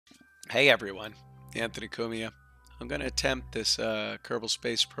Hey everyone, Anthony Cumia. I'm going to attempt this Kerbal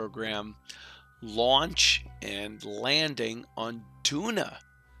Space Program launch and landing on Duna.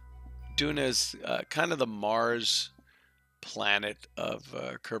 Duna is kind of the Mars planet of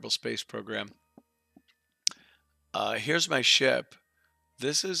Kerbal Space Program. Here's my ship.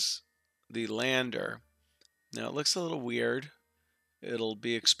 This is the lander. Now it looks a little weird. It'll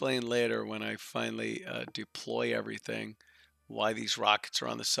be explained later when I finally deploy everything, why these rockets are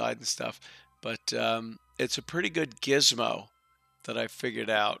on the side and stuff. But it's a pretty good gizmo that I figured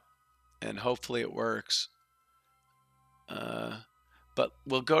out, and hopefully it works. Uh, but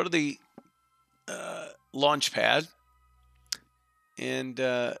we'll go to the launch pad and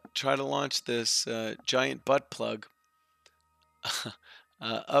try to launch this giant butt plug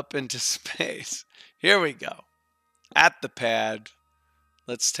up into space. Here we go. At the pad,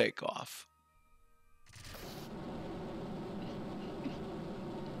 let's take off.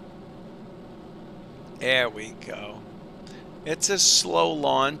 There we go. It's a slow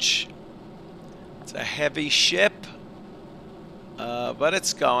launch. It's a heavy ship, but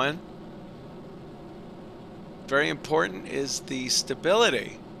it's going. Very important is the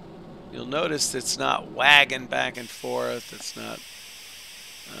stability. You'll notice it's not wagging back and forth. It's not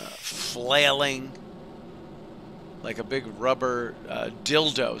flailing like a big rubber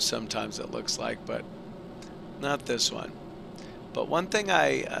dildo sometimes it looks like, but not this one. But one thing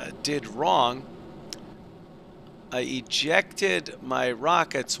I did wrong, I ejected my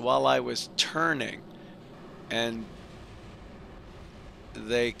rockets while I was turning, and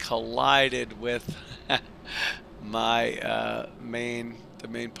they collided with my the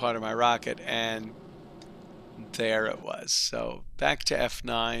main part of my rocket, and there it was. So back to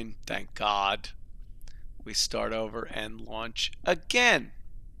F9, thank God. We start over and launch again.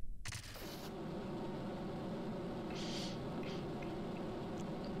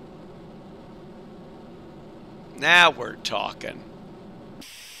 Now we're talking.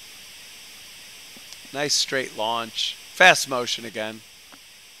 Nice straight launch. Fast motion again.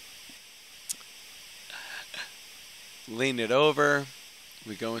 Lean it over.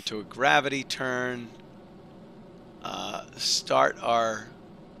 We go into a gravity turn. Start our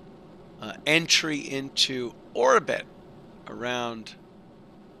entry into orbit around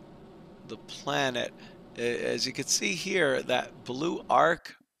the planet. As you can see here, that blue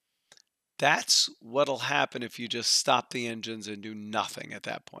arc, that's what'll happen if you just stop the engines and do nothing at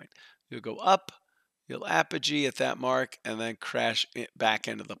that point. You'll go up, you'll apogee at that mark, and then crash it back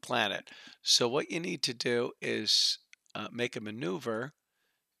into the planet. So what you need to do is make a maneuver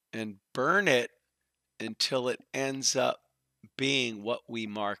and burn it until it ends up being what we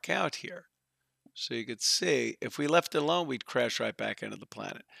mark out here. So you could see, if we left it alone, we'd crash right back into the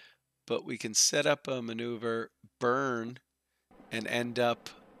planet. But we can set up a maneuver, burn, and end up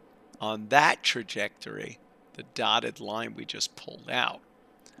on that trajectory, the dotted line we just pulled out.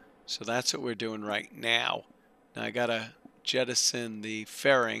 So that's what we're doing right now. Now I gotta jettison the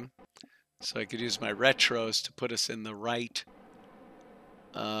fairing so I could use my retros to put us in the right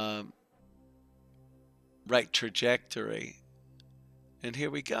right trajectory. And here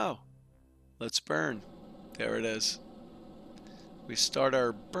we go. Let's burn. There it is. We start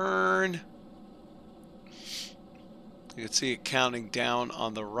our burn. You can see it counting down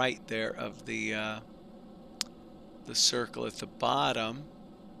on the right there of the circle at the bottom.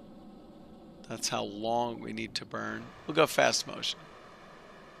 That's how long we need to burn. We'll go fast motion.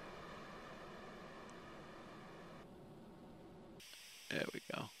 There we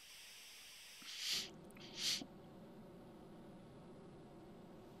go.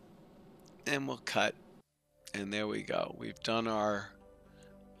 And we'll cut. And there we go. We've done our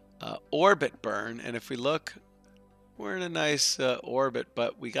orbit burn. And if we look, we're in a nice orbit,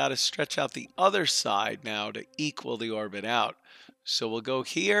 but we got to stretch out the other side now to equal the orbit out. So we'll go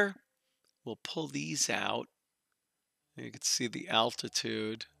here. We'll pull these out. You can see the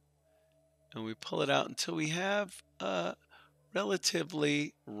altitude. And we pull it out until we have a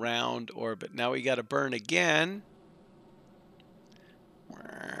relatively round orbit. Now we got to burn again.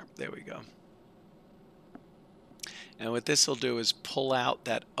 There we go. And what this will do is pull out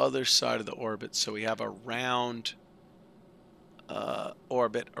that other side of the orbit so we have a round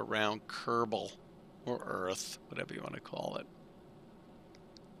orbit around Kerbal or Earth, whatever you want to call it.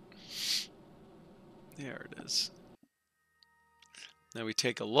 There it is. Now we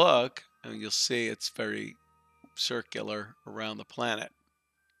take a look and you'll see it's very circular around the planet.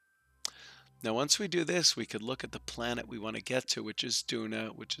 Now once we do this, we could look at the planet we want to get to, which is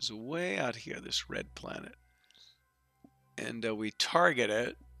Duna, which is way out here, this red planet. And we target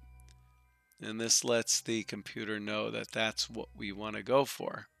it, and this lets the computer know that that's what we want to go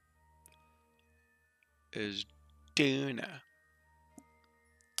for. is Duna.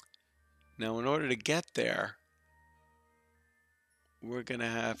 Now, in order to get there, we're going to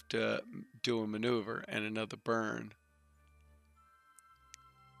have to do a maneuver and another burn.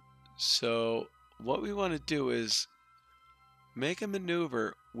 So what we want to do is make a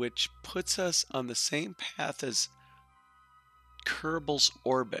maneuver which puts us on the same path as Kerbal's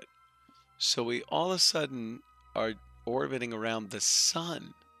orbit. So we all of a sudden are orbiting around the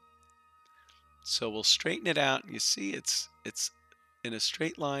sun. So we'll straighten it out. You see it's in a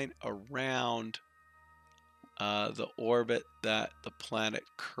straight line around the orbit that the planet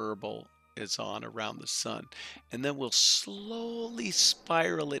Kerbal is on around the sun. And then we'll slowly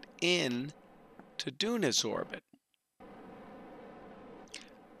spiral it in to Duna's orbit.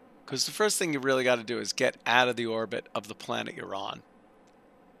 Because the first thing you really got to do is get out of the orbit of the planet you're on.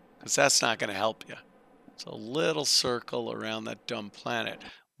 Because that's not going to help you. It's a little circle around that dumb planet.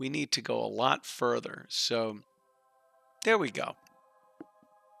 We need to go a lot further. So there we go.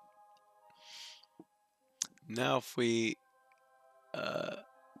 Now if we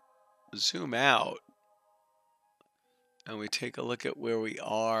zoom out and we take a look at where we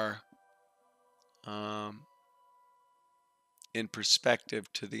are in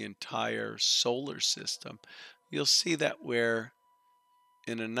perspective to the entire solar system, you'll see that we're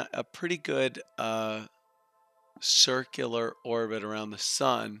in a pretty good circular orbit around the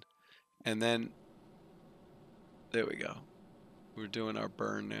sun. And then there we go. We're doing our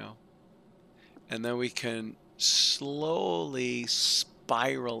burn now. And then we can slowly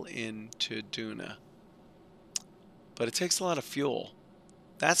spiral into Duna. But it takes a lot of fuel.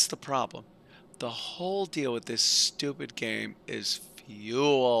 That's the problem. The whole deal with this stupid game is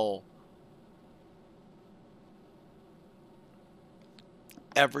fuel.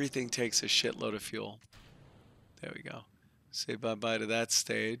 Everything takes a shitload of fuel. There we go. Say bye-bye to that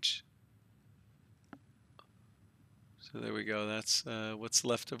stage. So there we go. That's what's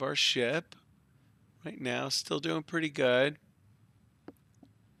left of our ship. Right now, still doing pretty good.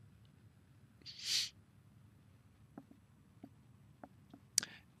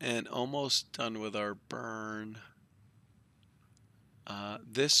 And almost done with our burn.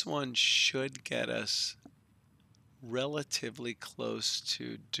 This one should get us relatively close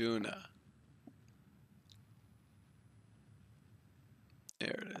to Duna.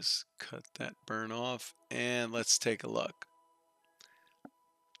 There it is. Cut that burn off. And let's take a look.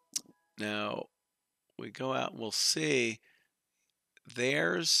 Now, we go out and we'll see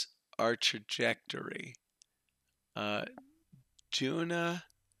there's our trajectory. Duna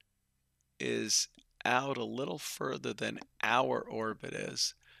is out a little further than our orbit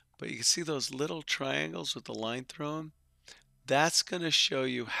is, but you can see those little triangles with the line through them. That's going to show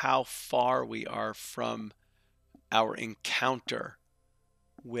you how far we are from our encounter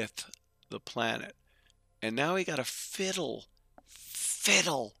with the planet. And now we got to fiddle,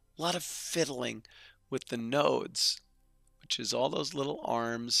 a lot of fiddling with the nodes, which is all those little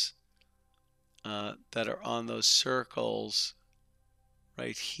arms that are on those circles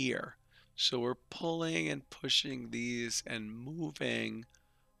right here. So we're pulling and pushing these and moving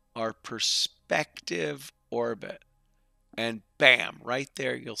our perspective orbit. And bam, right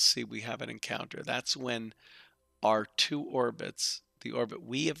there you'll see we have an encounter. That's when our two orbits, the orbit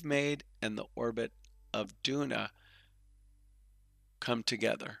we have made and the orbit of Duna, come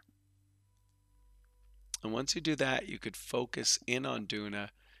together. And once you do that, you could focus in on Duna.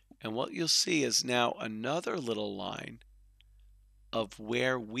 And what you'll see is now another little line of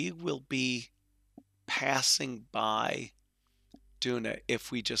where we will be passing by Duna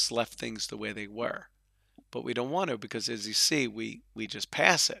if we just left things the way they were. But we don't want to, because as you see, we just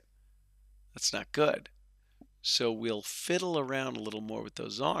pass it. That's not good. So we'll fiddle around a little more with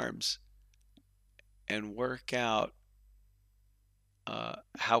those arms and work out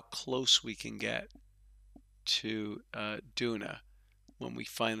how close we can get to Duna when we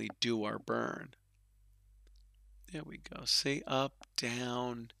finally do our burn. There we go. See, up,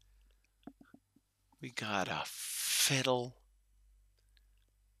 down. We got a fiddle.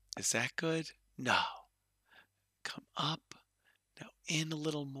 Is that good? No. Come up. Now in a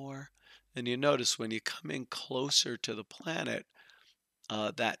little more. And you notice when you come in closer to the planet,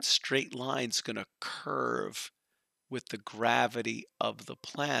 that straight line's going to curve with the gravity of the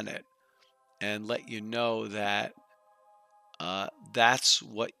planet and let you know that that's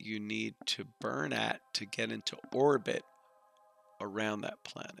what you need to burn at to get into orbit around that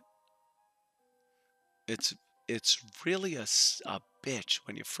planet. It's really a bitch.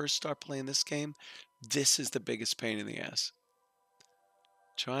 When you first start playing this game, this is the biggest pain in the ass.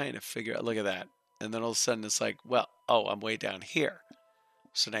 Trying to figure out, look at that. And then all of a sudden it's like, well, oh, I'm way down here.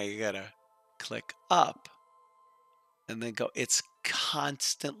 So now you gotta click up, and then go. It's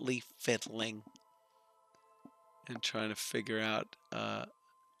constantly fiddling and trying to figure out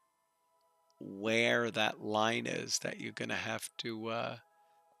where that line is that you're going to have to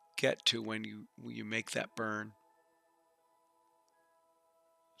get to when you make that burn.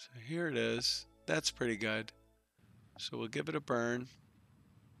 So here it is. That's pretty good. So we'll give it a burn.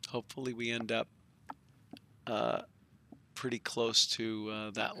 Hopefully we end up pretty close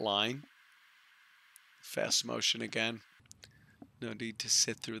to that line. Fast motion again. No need to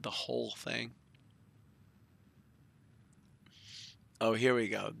sit through the whole thing. Oh, here we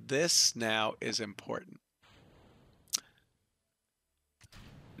go. This now is important.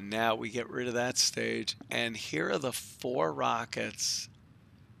 Now we get rid of that stage, and here are the 4 rockets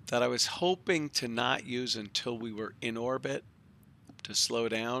that I was hoping to not use until we were in orbit to slow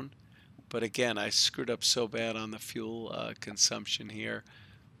down. But again, I screwed up so bad on the fuel consumption here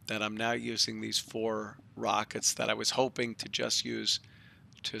that I'm now using these 4 rockets that I was hoping to just use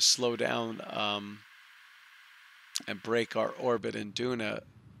to slow down and break our orbit in Duna,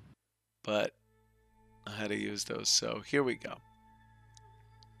 but I had to use those. So here we go.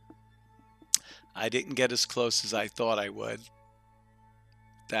 I didn't get as close as I thought I would.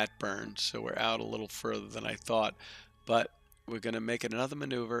 That burned, so we're out a little further than I thought, but we're going to make another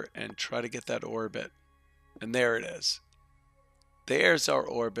maneuver and try to get that orbit. And there it is. There's our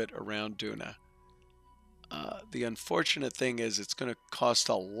orbit around Duna. The unfortunate thing is it's going to cost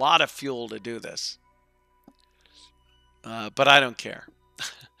a lot of fuel to do this. But I don't care.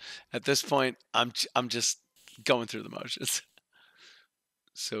 At this point, I'm just going through the motions.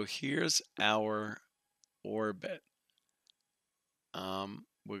 So here's our orbit.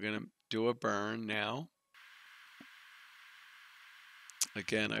 We're going to do a burn now.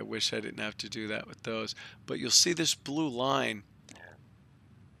 Again, I wish I didn't have to do that with those. But you'll see this blue line.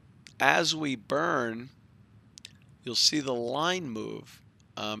 As we burn, you'll see the line move.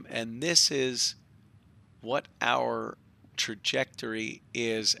 And this is what our trajectory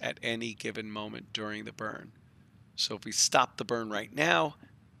is at any given moment during the burn. So if we stop the burn right now,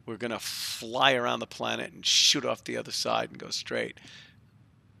 we're going to fly around the planet and shoot off the other side and go straight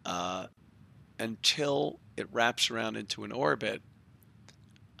until it wraps around into an orbit.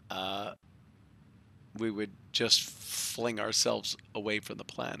 We would just fling ourselves away from the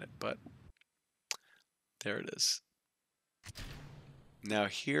planet, but there it is. Now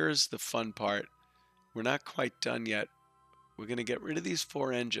here's the fun part. We're not quite done yet. We're going to get rid of these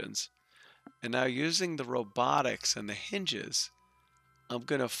 4 engines. And now using the robotics and the hinges, I'm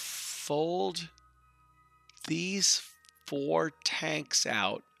going to fold these 4 tanks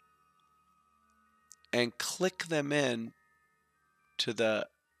out and click them in to the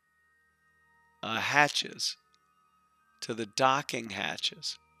hatches, to the docking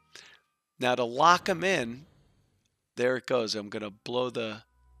hatches. Now to lock them in, there it goes. I'm going to blow the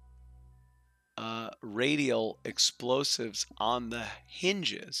radial explosives on the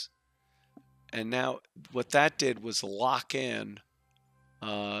hinges. And now what that did was lock in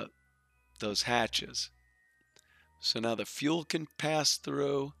those hatches. So now the fuel can pass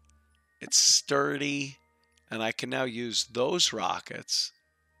through. It's sturdy. And I can now use those rockets,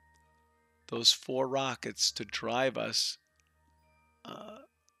 those 4 rockets, to drive us.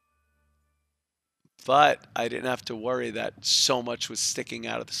 But I didn't have to worry that so much was sticking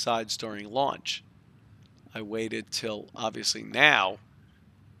out of the sides during launch. I waited till, obviously now,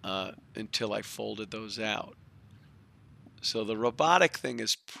 until I folded those out. So the robotic thing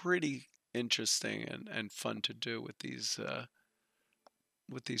is pretty interesting and fun to do with these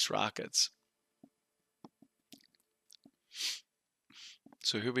rockets.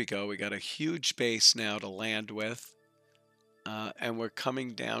 So here we go. We got a huge base now to land with. And we're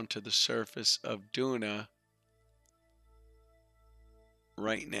coming down to the surface of Duna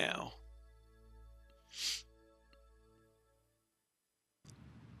right now.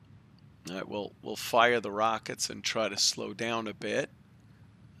 All right, we'll fire the rockets and try to slow down a bit.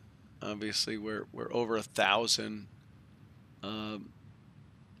 Obviously, we're over 1,000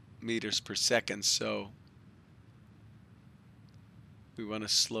 meters per second, so we want to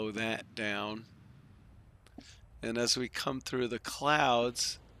slow that down. And as we come through the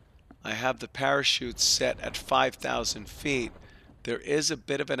clouds, I have the parachute set at 5,000 feet. There is a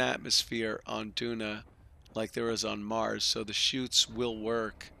bit of an atmosphere on Duna like there is on Mars, so the chutes will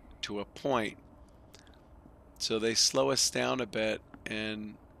work to a point. So they slow us down a bit,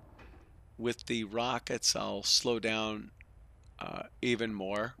 and with the rockets I'll slow down even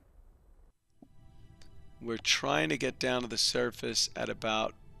more. We're trying to get down to the surface at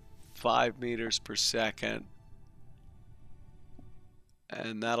about 5 meters per second.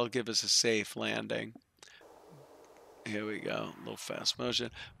 and that'll give us a safe landing. Here we go, a little fast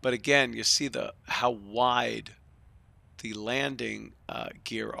motion. But again, you see how wide the landing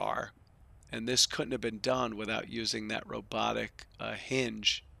gear are. And this couldn't have been done without using that robotic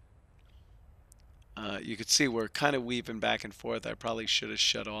hinge. You could see we're kind of weaving back and forth. I probably should have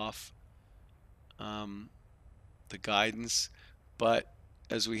shut off the guidance. But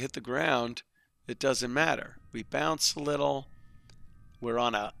as we hit the ground, it doesn't matter. We bounce a little. We're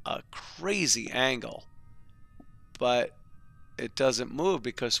on a crazy angle. But it doesn't move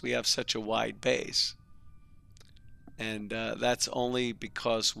because we have such a wide base. And that's only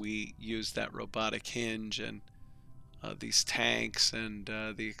because we use that robotic hinge and these tanks and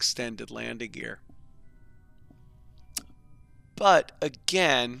the extended landing gear. But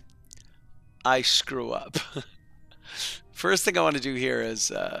again, I screw up. First thing I want to do here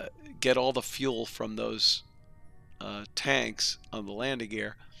is get all the fuel from those tanks on the landing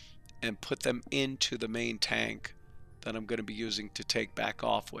gear and put them into the main tank that I'm going to be using to take back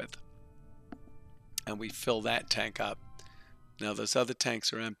off with. And we fill that tank up. Now those other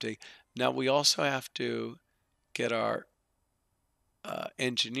tanks are empty. Now we also have to get our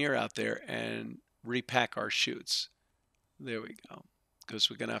engineer out there and repack our chutes. There we go. Because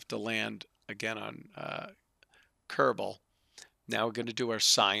we're going to have to land again on Kerbal. Now we're going to do our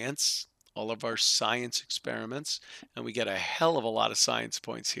science, all of our science experiments, and we get a hell of a lot of science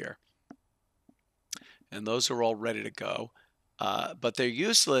points here. And those are all ready to go. But they're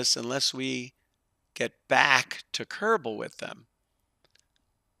useless unless we get back to Kerbal with them.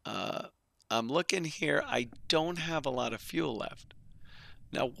 I'm looking here. I don't have a lot of fuel left.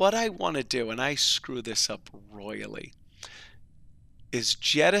 Now what I want to do, and I screw this up royally, is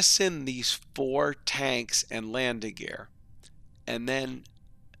jettison these 4 tanks and landing gear and then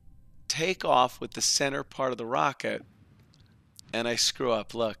take off with the center part of the rocket, and I screw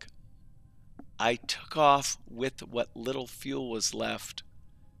up. Look, I took off with what little fuel was left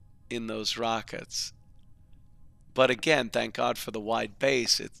in those rockets. But again, thank God for the wide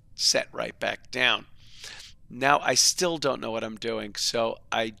base, it set right back down. Now I still don't know what I'm doing, so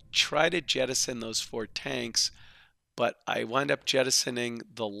I try to jettison those 4 tanks, but I wind up jettisoning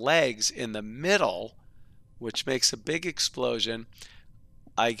the legs in the middle, which makes a big explosion.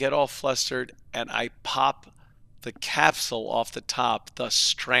 I get all flustered and I pop the capsule off the top, thus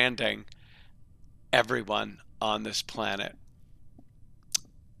stranding everyone on this planet.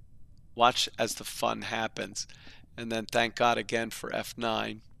 Watch as the fun happens. And then thank God again for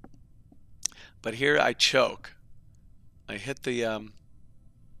F9. But here I choke. I hit the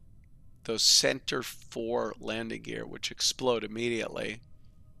those center 4 landing gear, which explode immediately.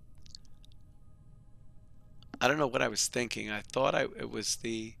 I don't know what I was thinking. I thought it was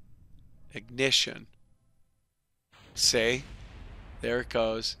the ignition. See? There it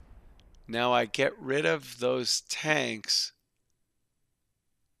goes. Now I get rid of those tanks,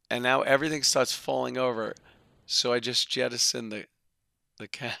 and now everything starts falling over. So I just jettison the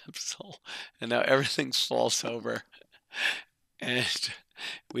capsule, and now everything falls over. And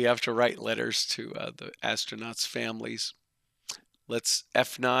we have to write letters to the astronauts' families. Let's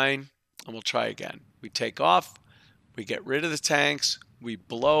F9, and we'll try again. We take off, we get rid of the tanks, we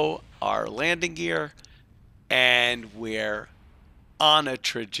blow our landing gear, and we're on a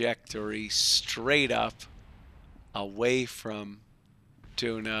trajectory straight up away from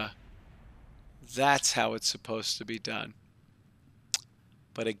Duna. That's how it's supposed to be done.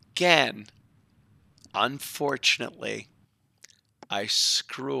 But again, unfortunately, I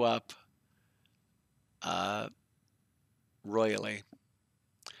screw up royally.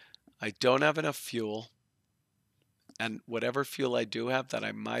 I don't have enough fuel, and whatever fuel I do have that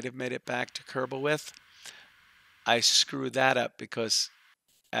I might have made it back to Kerbal with, I screw that up because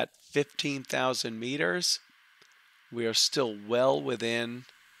at 15,000 meters, we are still well within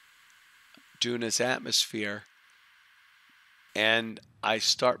Duna's atmosphere, and I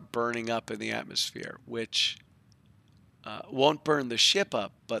start burning up in the atmosphere, which won't burn the ship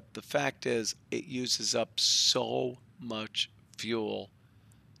up, but the fact is it uses up so much fuel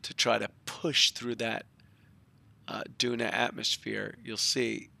to try to push through that Duna atmosphere. You'll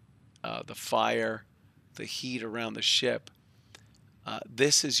see the fire, the heat around the ship.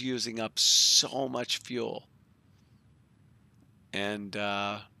 This is using up so much fuel, and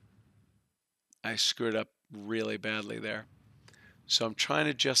I screwed up really badly there. So I'm trying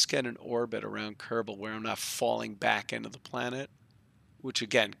to just get an orbit around Kerbal where I'm not falling back into the planet, which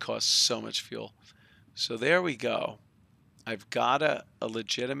again costs so much fuel. So there we go. I've got a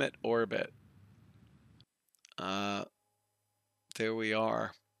legitimate orbit. There we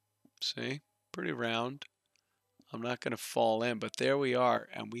are. See? Pretty round. I'm not going to fall in, but there we are,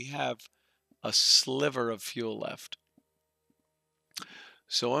 and we have a sliver of fuel left.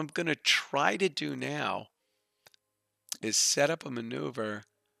 So what I'm going to try to do now is set up a maneuver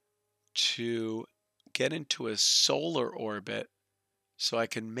to get into a solar orbit so I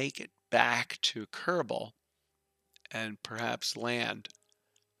can make it back to Kerbal and perhaps land.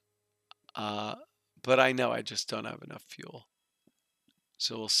 Uh, but I know I just don't have enough fuel.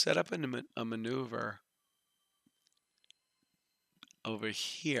 So we'll set up a maneuver over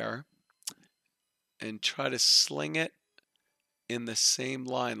here and try to sling it in the same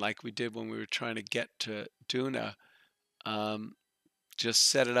line like we did when we were trying to get to Duna. Um, just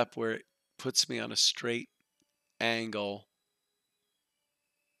set it up where it puts me on a straight angle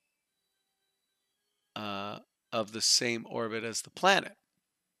uh, of the same orbit as the planet.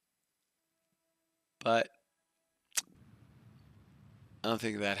 But I don't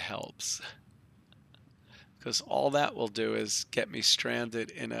think that helps because all that will do is get me stranded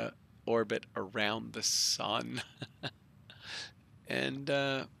in a orbit around the sun. And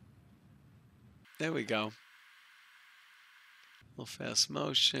there we go. A little fast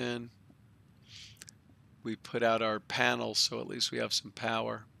motion. We put out our panels so at least we have some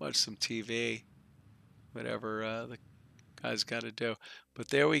power. Watch some TV, whatever the guy's got to do. But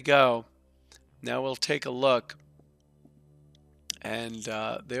there we go. Now we'll take a look. And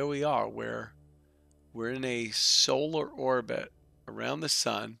there we are. We're in a solar orbit around the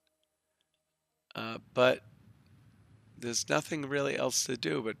sun. But there's nothing really else to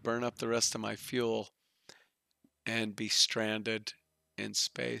do but burn up the rest of my fuel and be stranded in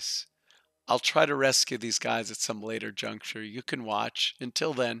space. I'll try to rescue these guys at some later juncture. You can watch.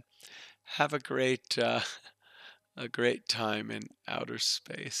 Until then, have a great time in outer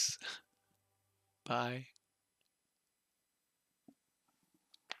space. Bye.